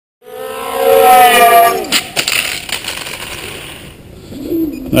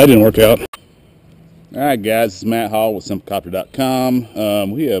That didn't work out. Alright guys, this is Matt Hall with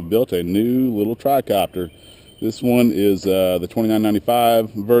Simplecopter.com. We have built a new little tricopter. This one is the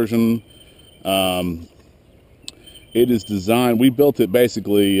 2995 version. It is designed, we built it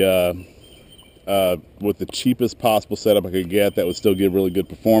basically with the cheapest possible setup I could get that would still give really good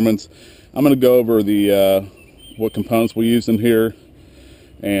performance. I'm going to go over the what components we used in here,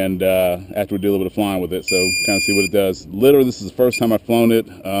 and after we do a little bit of flying with it, so kind of see what it does. Literally, this is the first time I've flown it.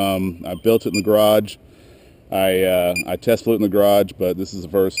 I built it in the garage. I test flew it in the garage, but this is the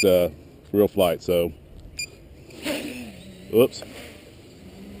first real flight. So, whoops.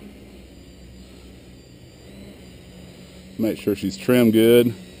 Make sure she's trimmed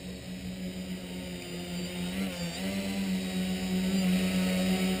good.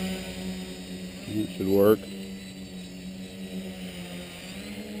 That should work.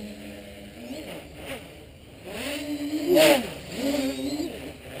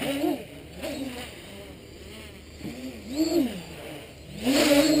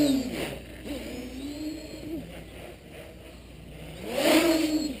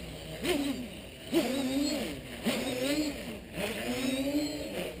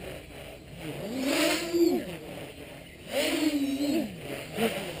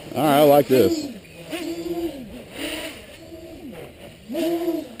 All right, I like this.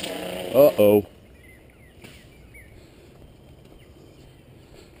 Uh-oh.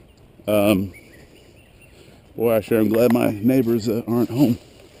 Boy, I sure am glad my neighbors aren't home.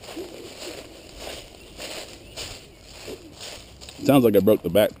 Sounds like I broke the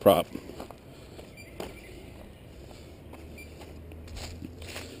back prop.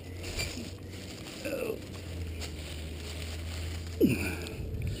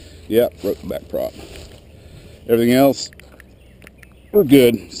 Yep, broke the back prop. Everything else, we're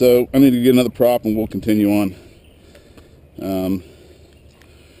good. So I need to get another prop and we'll continue on.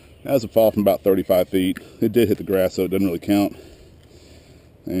 That was a fall from about 35 feet. It did hit the grass, so it doesn't really count.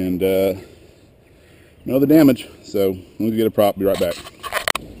 And no other damage. So I'm gonna get a prop, be right back.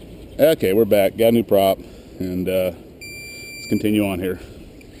 Okay, we're back. Got a new prop, and let's continue on here.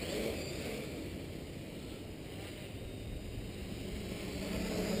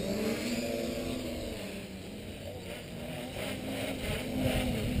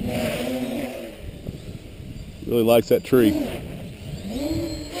 Really likes that tree.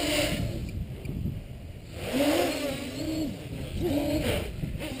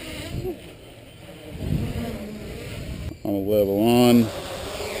 Auto level on.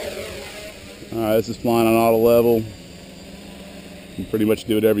 Alright, this is flying on auto level. You can pretty much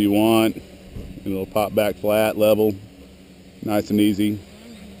do whatever you want. And it'll pop back flat, level. Nice and easy.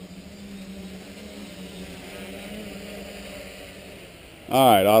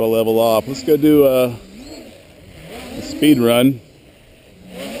 Alright, auto level off. Let's go do a speed run.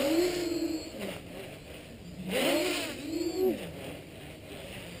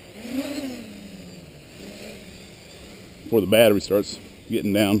 Before the battery starts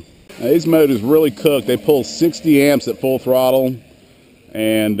getting down. Now, these motors really cook. They pull 60 amps at full throttle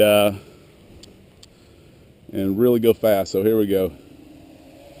and really go fast. So here we go.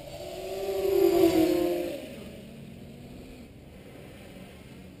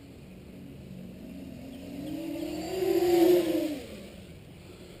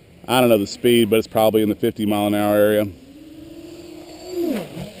 I don't know the speed, but it's probably in the 50-mile-an-hour area.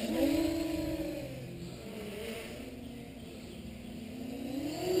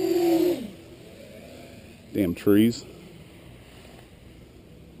 Damn trees.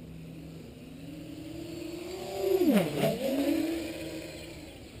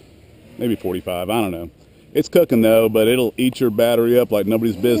 Maybe 45, I don't know. It's cooking though, but it'll eat your battery up like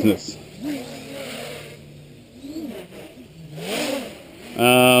nobody's business.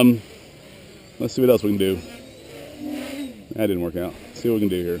 Let's see what else we can do. That didn't work out. Let's see what we can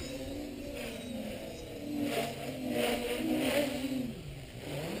do here.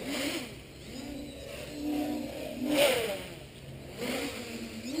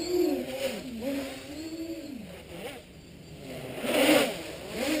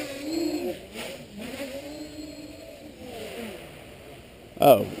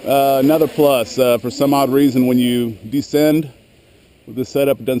 Another plus, for some odd reason when you descend with this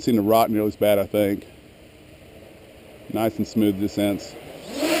setup, it doesn't seem to rock nearly as bad, I think. Nice and smooth descents.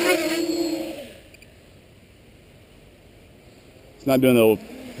 It's not doing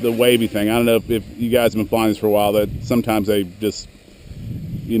the wavy thing. I don't know if you guys have been flying this for a while, that sometimes they just,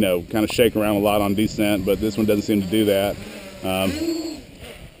 you know, kind of shake around a lot on descent, but this one doesn't seem to do that.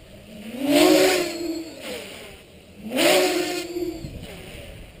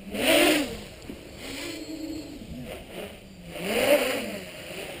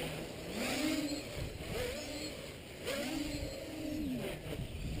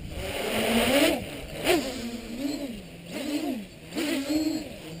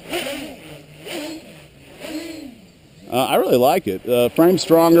 I really like it. Frame's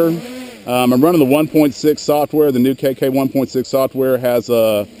stronger. I'm running the 1.6 software. The new KK 1.6 software has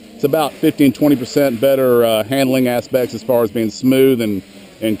it's about 15-20% better handling aspects as far as being smooth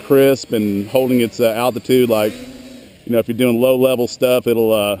and crisp and holding its altitude. Like, you know, if you're doing low level stuff,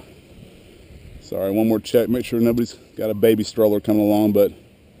 it'll sorry, one more check, make sure nobody's got a baby stroller coming along, but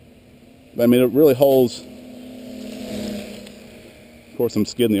I mean, it really holds. Of course, I'm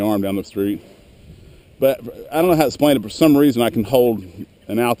skidding the arm down the street, but I don't know how to explain it. For some reason, I can hold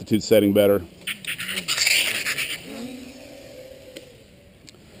an altitude setting better.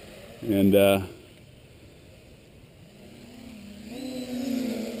 And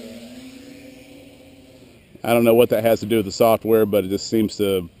I don't know what that has to do with the software, but it just seems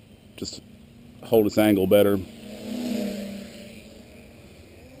to just hold its angle better.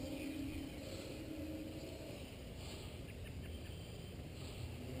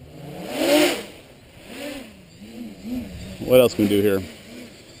 What else can we do here?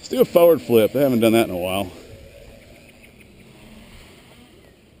 Let's do a forward flip. I haven't done that in a while.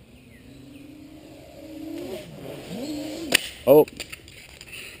 Oh,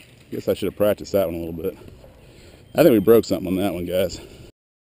 guess I should have practiced that one a little bit. I think we broke something on that one, guys.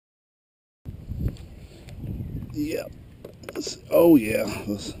 Yeah. Oh yeah,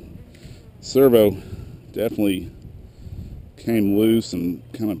 this servo definitely came loose and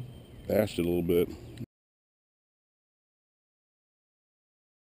kind of bashed it a little bit.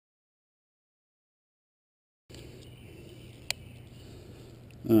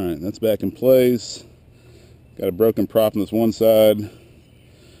 All right, that's back in place. Got a broken prop on this one side.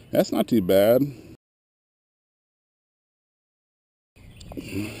 That's not too bad.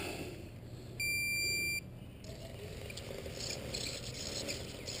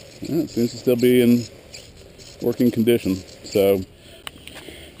 It seems to still be in working condition. So,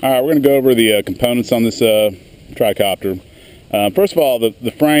 all right, we're going to go over the components on this tricopter. First of all,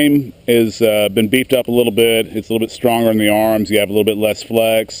 the frame has been beefed up a little bit. It's a little bit stronger in the arms. You have a little bit less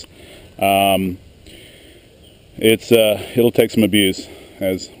flex. It'll take some abuse,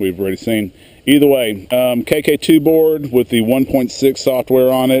 as we've already seen. Either way, KK2 board with the 1.6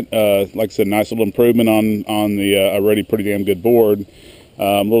 software on it. Like I said, nice little improvement on the already pretty damn good board.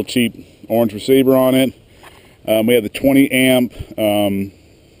 A little cheap orange receiver on it. We have the 20 amp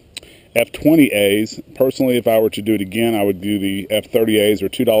F20As. Personally, if I were to do it again, I would do the F30As, or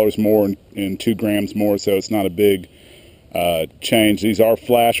 $2 more and 2 grams more, so it's not a big change. These are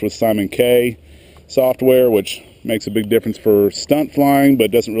flash with Simon K software, which makes a big difference for stunt flying, but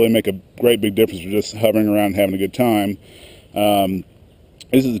doesn't really make a great big difference for just hovering around and having a good time.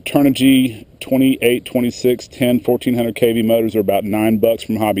 This is a Turnigy 28, 26, 10, 1400 kV motors. Are about $9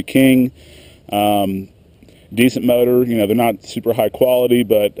 from Hobby King. Decent motor, you know, they're not super high quality,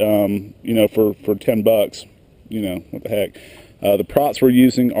 but you know, for $10, you know, what the heck. The props we're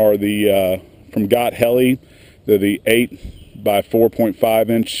using are the from Got Heli. They're the 8 by 4.5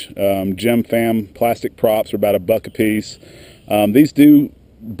 inch Gem Fam plastic props. Are about $1 a piece. These do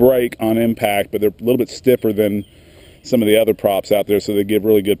break on impact, but they're a little bit stiffer than some of the other props out there, so they give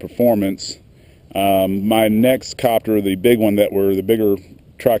really good performance. My next copter, the big one the bigger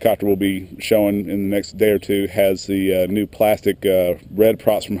tricopter will be showing in the next day or two, has the new plastic red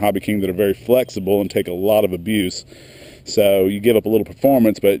props from Hobby King that are very flexible and take a lot of abuse. So you give up a little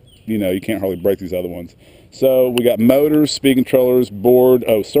performance, but you know, you can't hardly break these other ones. So we got motors, speed controllers, board,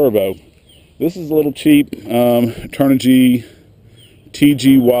 servo. This is a little cheap Turnigy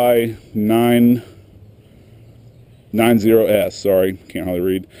TGY 90S, sorry, can't hardly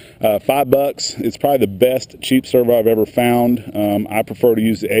read. $5. It's probably the best cheap servo I've ever found. I prefer to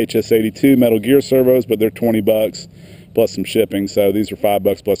use the HS82 Metal Gear servos, but they're $20 plus some shipping. So these are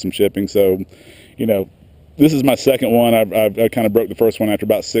 $5 plus some shipping. So, you know, this is my second one. I kind of broke the first one after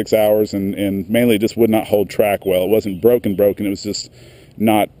about 6 hours, and mainly it just would not hold track well. It wasn't broken. It was just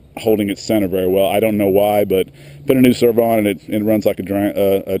not holding its center very well. I don't know why, but put a new servo on and it runs like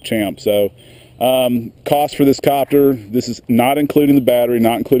a champ. So cost for this copter, this is not including the battery,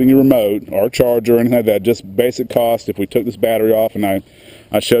 not including your remote or charger or anything like that, just basic cost. If we took this battery off and I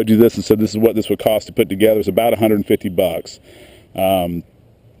showed you this and said this is what this would cost to put together, it's about $150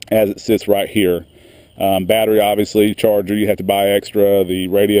 as it sits right here. Battery, obviously, charger, you have to buy extra. The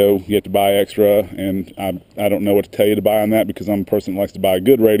radio, you have to buy extra, and I don't know what to tell you to buy on that, because I'm a person that likes to buy a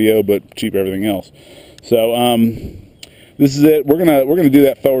good radio but cheap everything else. So this is it. We're gonna do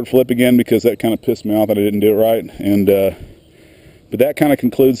that forward flip again, because that kind of pissed me off that I didn't do it right. And but that kind of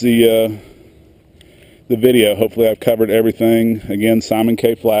concludes the video. Hopefully I've covered everything. Again, Simon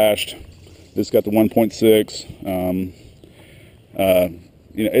K flashed. This got the 1.6.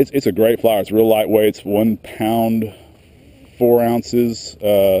 You know, it's a great flyer. It's real lightweight. It's 1 pound 24 ounces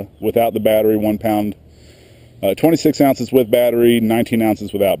without the battery, 1 pound, 26 ounces with battery, 19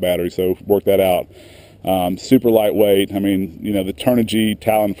 ounces without battery, so work that out. Super lightweight. I mean, you know, the Turnigy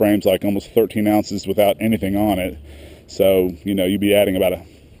Talon frame's like almost 13 ounces without anything on it, so, you know, you'd be adding about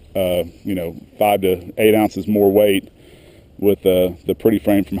you know, 5 to 8 ounces more weight with the pretty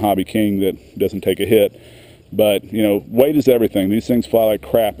frame from Hobby King that doesn't take a hit. But, you know, weight is everything. These things fly like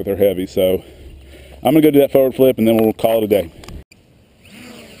crap if they're heavy, so I'm gonna go do that forward flip and then we'll call it a day.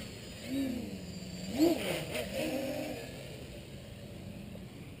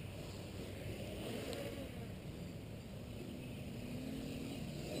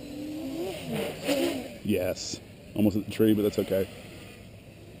 Yes, almost hit the tree, but that's okay.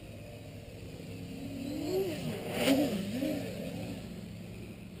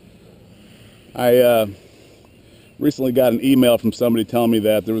 I recently got an email from somebody telling me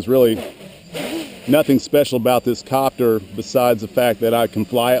that there was really nothing special about this copter besides the fact that I can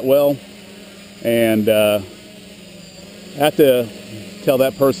fly it well, and I have to tell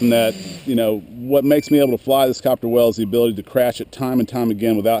that person that, you know, what makes me able to fly this copter well is the ability to crash it time and time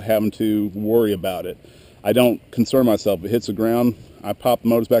again without having to worry about it. I don't concern myself. If it hits the ground, I pop the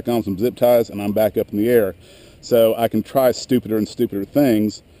motors back on some zip ties and I'm back up in the air. So I can try stupider and stupider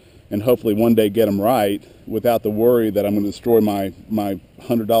things and hopefully one day get them right without the worry that I'm going to destroy my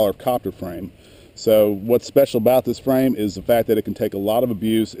 $100 copter frame. So what's special about this frame is the fact that it can take a lot of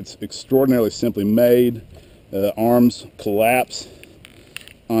abuse. It's extraordinarily simply made. The arms collapse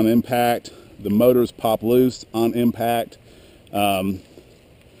on impact. The motors pop loose on impact.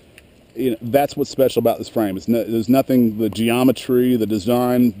 You know, that's what's special about this frame. There's nothing, the geometry, the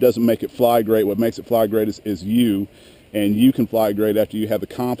design doesn't make it fly great. What makes it fly great is you, and you can fly great after you have the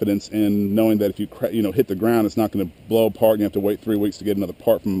confidence in knowing that if you hit the ground, it's not going to blow apart and you have to wait 3 weeks to get another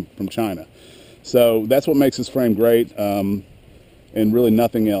part from China. So that's what makes this frame great, and really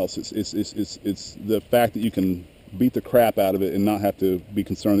nothing else. It's the fact that you can beat the crap out of it and not have to be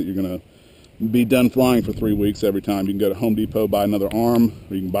concerned that you're going to be done flying for 3 weeks every time. You can go to Home Depot, buy another arm,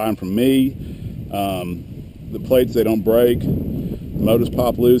 or you can buy them from me. The plates, they don't break. The motors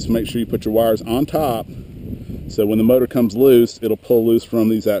pop loose. Make sure you put your wires on top, so when the motor comes loose, it'll pull loose from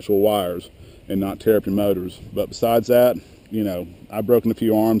these actual wires and not tear up your motors. But besides that, you know, I've broken a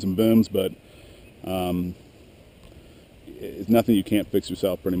few arms and booms, but it's nothing you can't fix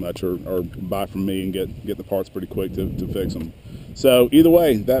yourself pretty much, or buy from me and get the parts pretty quick to fix them. So either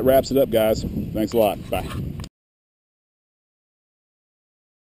way, that wraps it up, guys. Thanks a lot. Bye.